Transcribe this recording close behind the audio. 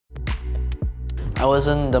I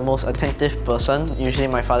wasn't the most attentive person. Usually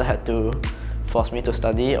my father had to force me to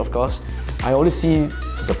study, of course. I always see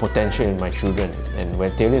the potential in my children, and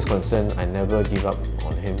where Taylon is concerned, I never give up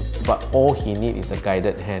on him. But all he needs is a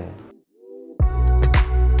guided hand.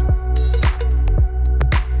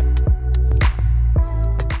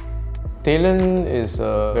 Taylon is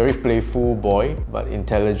a very playful boy, but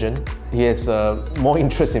intelligent. He has more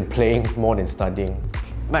interest in playing more than studying.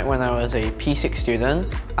 Back when I was a P6 student,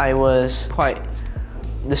 I was quite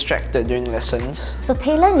distracted during lessons. So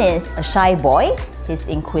Taylon is a shy boy, he's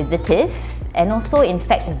inquisitive, and also in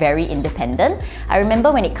fact very independent. I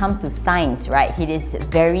remember when it comes to science, right, he is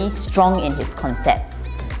very strong in his concepts.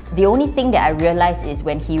 The only thing that I realized is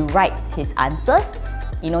when he writes his answers,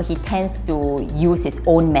 he tends to use his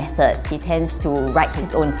own methods. He tends to write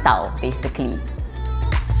his own style, basically.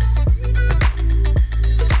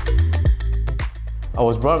 I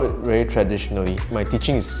was brought up very traditionally. My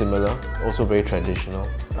teaching is similar, also very traditional.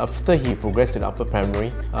 After he progressed to the upper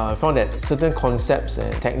primary, I found that certain concepts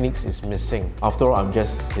and techniques is missing. After all, I'm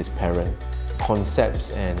just his parent.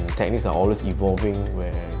 Concepts and techniques are always evolving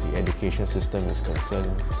where the education system is concerned.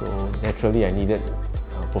 So naturally, I needed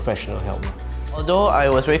professional help. Although I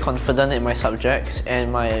was very confident in my subjects and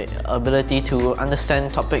my ability to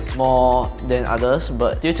understand topics more than others,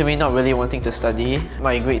 but due to me not really wanting to study,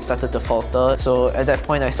 my grades started to falter. So at that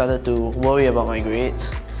point, I started to worry about my grades.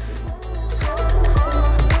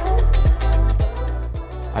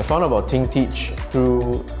 I found out about Think Teach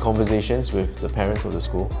through conversations with the parents of the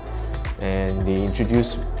school, and they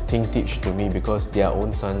introduced Think Teach to me because their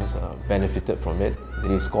own sons benefited from it.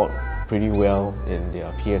 They scored pretty well in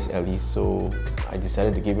their PSLE, so I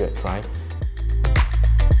decided to give it a try.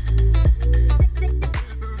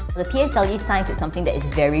 The PSLE Science is something that is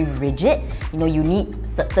very rigid. You need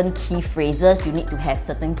certain key phrases, you need to have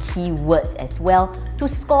certain key words as well to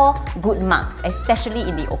score good marks, especially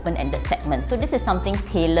in the open-ended segment. So this is something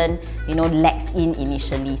Taylon, lacks in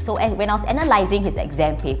initially. So when I was analysing his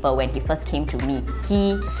exam paper when he first came to me,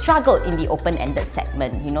 he struggled in the open-ended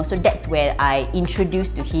segment, so that's where I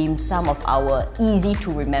introduced to him some of our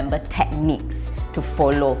easy-to-remember techniques to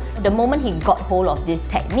follow. The moment he got hold of these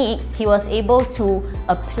techniques, he was able to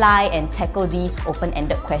apply and tackle these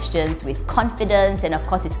open-ended questions with confidence, and of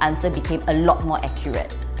course his answer became a lot more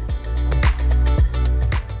accurate.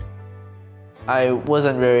 I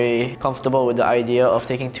wasn't very comfortable with the idea of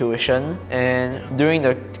taking tuition, and during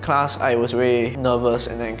the class I was very nervous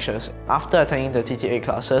and anxious. After attending the TTA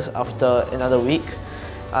classes, after another week,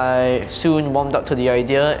 I soon warmed up to the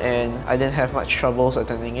idea and I didn't have much troubles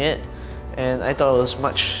attending it. And I thought it was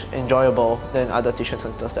much enjoyable than other tuition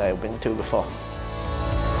centers that I've been to before.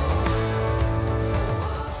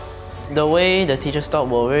 The way the teachers taught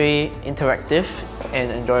were very interactive and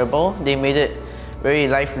enjoyable. They made it very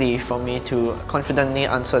lively for me to confidently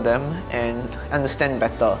answer them and understand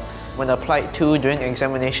better. When applied to during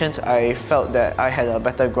examinations, I felt that I had a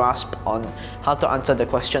better grasp on how to answer the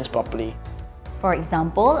questions properly. For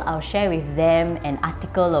example, I'll share with them an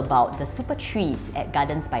article about the super trees at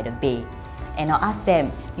Gardens by the Bay. And I'll ask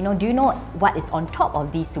them, do you know what is on top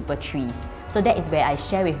of these super trees? So that is where I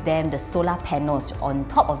share with them the solar panels on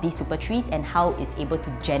top of these super trees and how it's able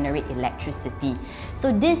to generate electricity.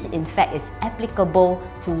 So this in fact is applicable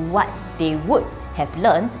to what they would have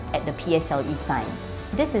learned at the PSLE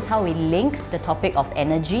Science. This is how we link the topic of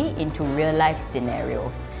energy into real-life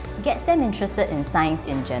scenarios. It gets them interested in science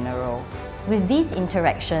in general. With these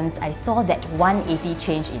interactions, I saw that 180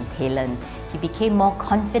 change in Taylon. He became more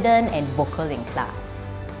confident and vocal in class.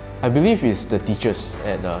 I believe it's the teachers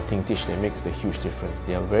at Think Teach that makes the huge difference.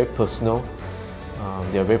 They are very personal,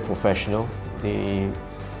 they are very professional. They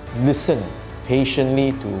listen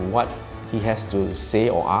patiently to what he has to say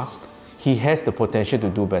or ask. He has the potential to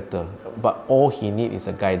do better, but all he needs is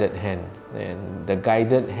a guided hand. And the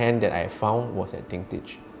guided hand that I found was at Think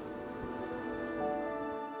Teach.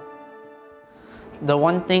 The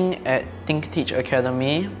one thing at Think Teach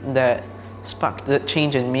Academy that sparked the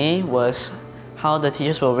change in me was how the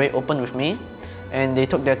teachers were very open with me, and they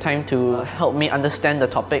took their time to help me understand the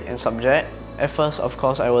topic and subject. At first, of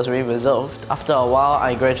course, I was very reserved. After a while,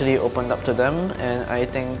 I gradually opened up to them, and I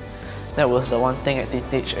think that was the one thing at Think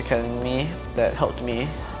Teach Academy that helped me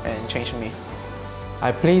and changed me.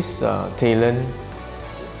 I placed Taylon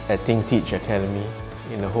at Think Teach Academy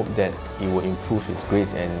in the hope that he would improve his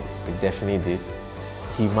grades, and it definitely did.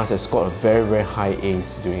 He must have scored a very, very high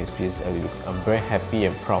A's during his PSLE. I'm very happy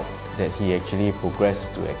and proud that he actually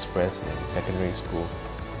progressed to Express in secondary school,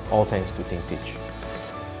 all thanks to Think Teach.